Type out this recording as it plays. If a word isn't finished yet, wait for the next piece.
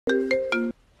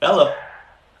Hello.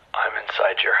 I'm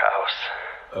inside your house.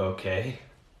 Okay.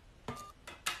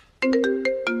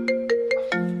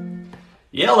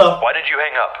 Yellow. Why did you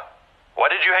hang up? Why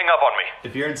did you hang up on me?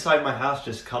 If you're inside my house,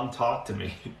 just come talk to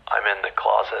me. I'm in the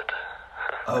closet.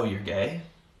 Oh, you're gay?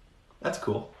 That's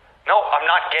cool. No, I'm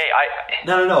not gay.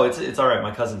 No, it's alright,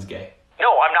 my cousin's gay.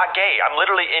 No, I'm not gay. I'm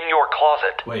literally in your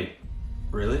closet. Wait,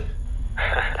 really?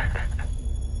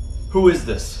 Who is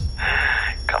this?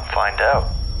 Come find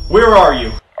out. Where are you?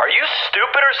 Are you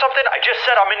stupid or something? I just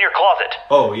said I'm in your closet.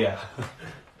 Oh, yeah.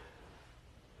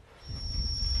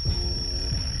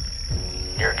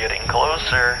 You're getting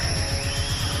closer.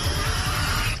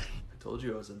 I told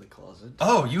you I was in the closet.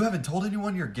 Oh, you haven't told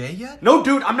anyone you're gay yet? No,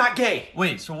 dude, I'm not gay!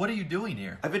 Wait, so what are you doing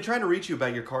here? I've been trying to reach you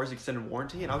about your car's extended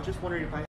warranty, and I was just wondering if I